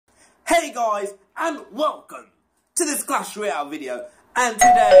Hey guys, and welcome to this Clash Royale video. And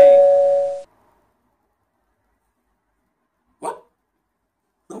today... What?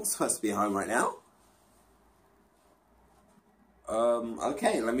 I'm not supposed to be home right now.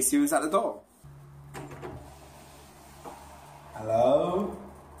 Okay, let me see who's at the door. Hello?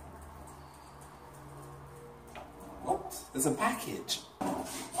 What? There's a package.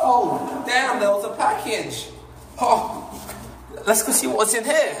 Oh, damn, there was a package. Oh, let's go see what's in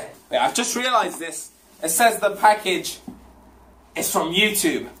here. Wait, I've just realized this. It says the package is from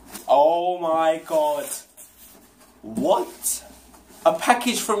YouTube. Oh my god. What? A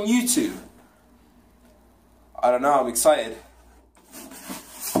package from YouTube? I don't know, I'm excited.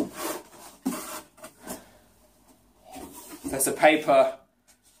 There's a paper.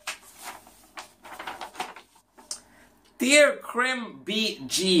 Dear CRIM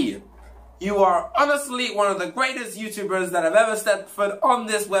BG, you are honestly one of the greatest YouTubers that have ever stepped foot on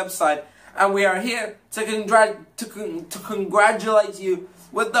this website, and we are here to congratulate you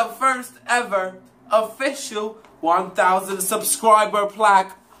with the first ever official 1,000 subscriber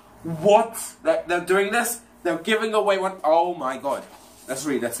plaque. What? They're doing this? They're giving away one? Oh my god. Let's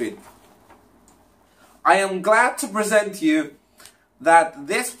read. I am glad to present to you that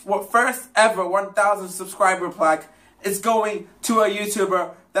this first ever 1,000 subscriber plaque is going to a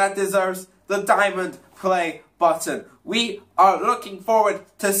YouTuber that deserves the diamond play button. We are looking forward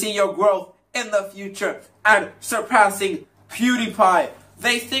to see your growth in the future and surpassing PewDiePie.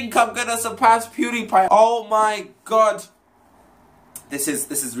 They think I'm gonna surpass PewDiePie. Oh my god. This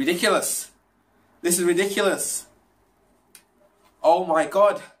is ridiculous. This is ridiculous. Oh my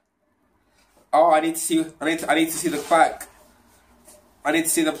god. Oh, I need to see the plaque. I need to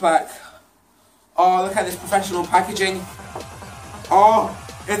see the plaque. Oh, look at this professional packaging. Oh,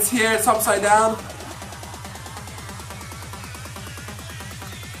 it's here, it's upside down.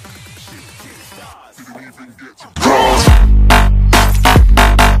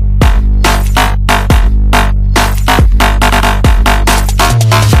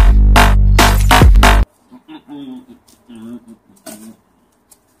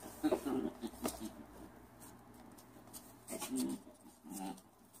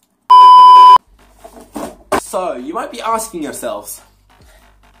 So, you might be asking yourselves,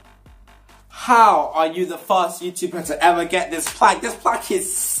 how are you the first YouTuber to ever get this plaque? This plaque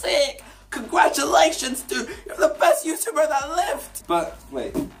is sick! Congratulations, dude! You're the best YouTuber that lived! But,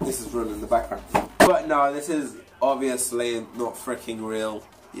 wait, this is running in the background. But no, this is obviously not freaking real.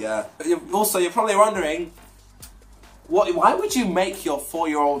 Yeah. Also, you're probably wondering, why would you make your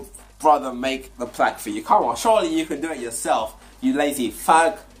 4-year-old brother make the plaque for you? Come on, surely you can do it yourself, you lazy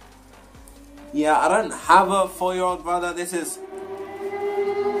fag. Yeah, I don't have a 4-year-old brother. This is...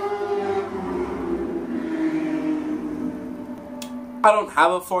 I don't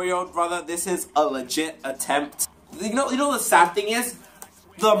have a 4-year-old brother. This is a legit attempt. You know the sad thing is?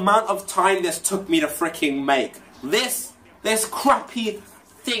 The amount of time this took me to freaking make. This crappy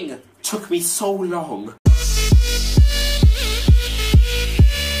thing took me so long.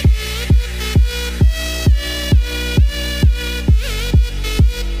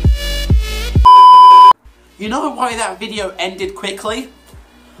 You know why that video ended quickly?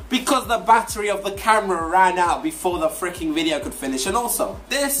 Because the battery of the camera ran out before the freaking video could finish. And also,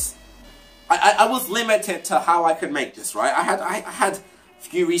 this, I was limited to how I could make this, right? I had a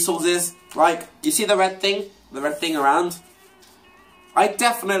few resources, like, you see the red thing around? I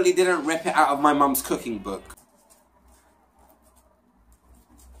definitely didn't rip it out of my mum's cooking book.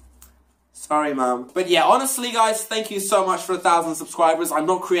 Sorry, Mum. But yeah, honestly, guys, thank you so much for 1,000 subscribers. I'm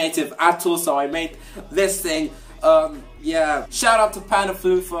not creative at all, so I made this thing. Yeah. Shout out to Panda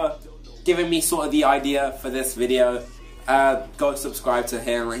Flu for giving me sort of the idea for this video. Go subscribe to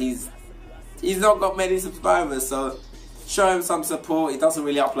him. He's not got many subscribers, so show him some support. He doesn't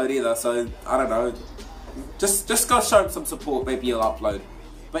really upload either, so I don't know. Just go show him some support. Maybe he'll upload.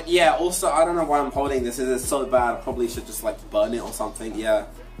 But yeah, also, I don't know why I'm holding this. It is so bad. I probably should just like burn it or something. Yeah.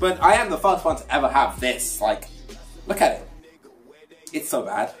 But I am the first one to ever have this. Like, look at it. It's so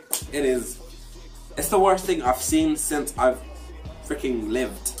bad. It is. It's the worst thing I've seen since I've freaking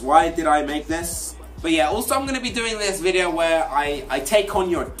lived. Why did I make this? But yeah, also I'm going to be doing this video where I take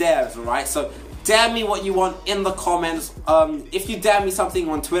on your dares, alright? So, dare me what you want in the comments. If you dare me something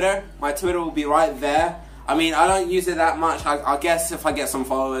on Twitter, my Twitter will be right there. I mean, I don't use it that much. I guess if I get some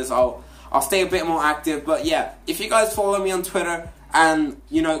followers, I'll stay a bit more active. But yeah, if you guys follow me on Twitter, and,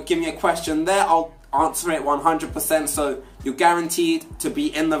 you know, give me a question there, I'll answer it 100%, so you're guaranteed to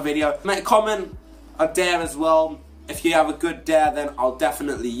be in the video. Make a comment, a dare as well. If you have a good dare, then I'll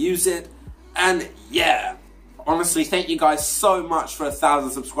definitely use it. And yeah, Honestly, thank you guys so much for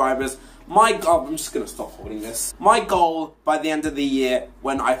 1,000 subscribers. My goal, I'm just gonna stop holding this. My goal by the end of the year,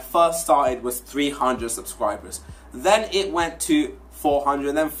 when I first started, was 300 subscribers. Then it went to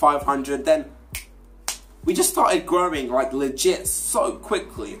 400, then 500, then we just started growing like legit so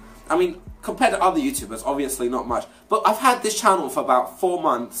quickly. I mean, compared to other YouTubers, obviously not much. But I've had this channel for about 4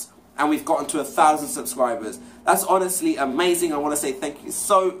 months and we've gotten to 1,000 subscribers. That's honestly amazing. I want to say thank you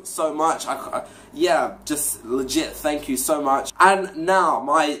so much. Yeah, just legit thank you so much. And now,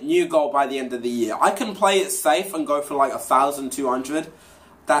 my new goal by the end of the year. I can play it safe and go for like 1,200.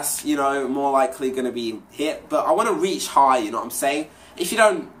 That's, you know, more likely going to be hit. But I want to reach high, you know what I'm saying? If you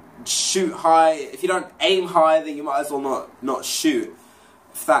don't shoot high, if you don't aim high, then you might as well not shoot.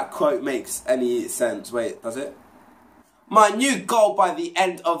 If that quote makes any sense. Wait, does it? My new goal by the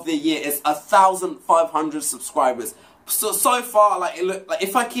end of the year is 1,500 subscribers. So far, like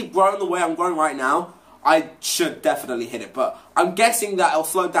if I keep growing the way I'm growing right now, I should definitely hit it. But I'm guessing that it'll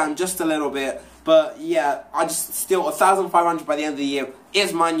slow down just a little bit. But yeah, I just still 1,500 by the end of the year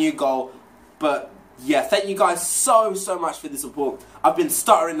is my new goal. But yeah, thank you guys so much for the support. I've been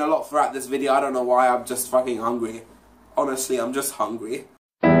stuttering a lot throughout this video. I don't know why. I'm just fucking hungry. Honestly, I'm just hungry.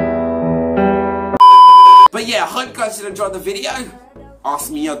 But yeah, I hope you guys did enjoy the video. Ask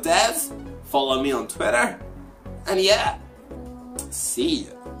me your dares. Follow me on Twitter. And yeah, see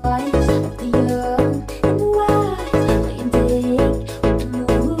ya.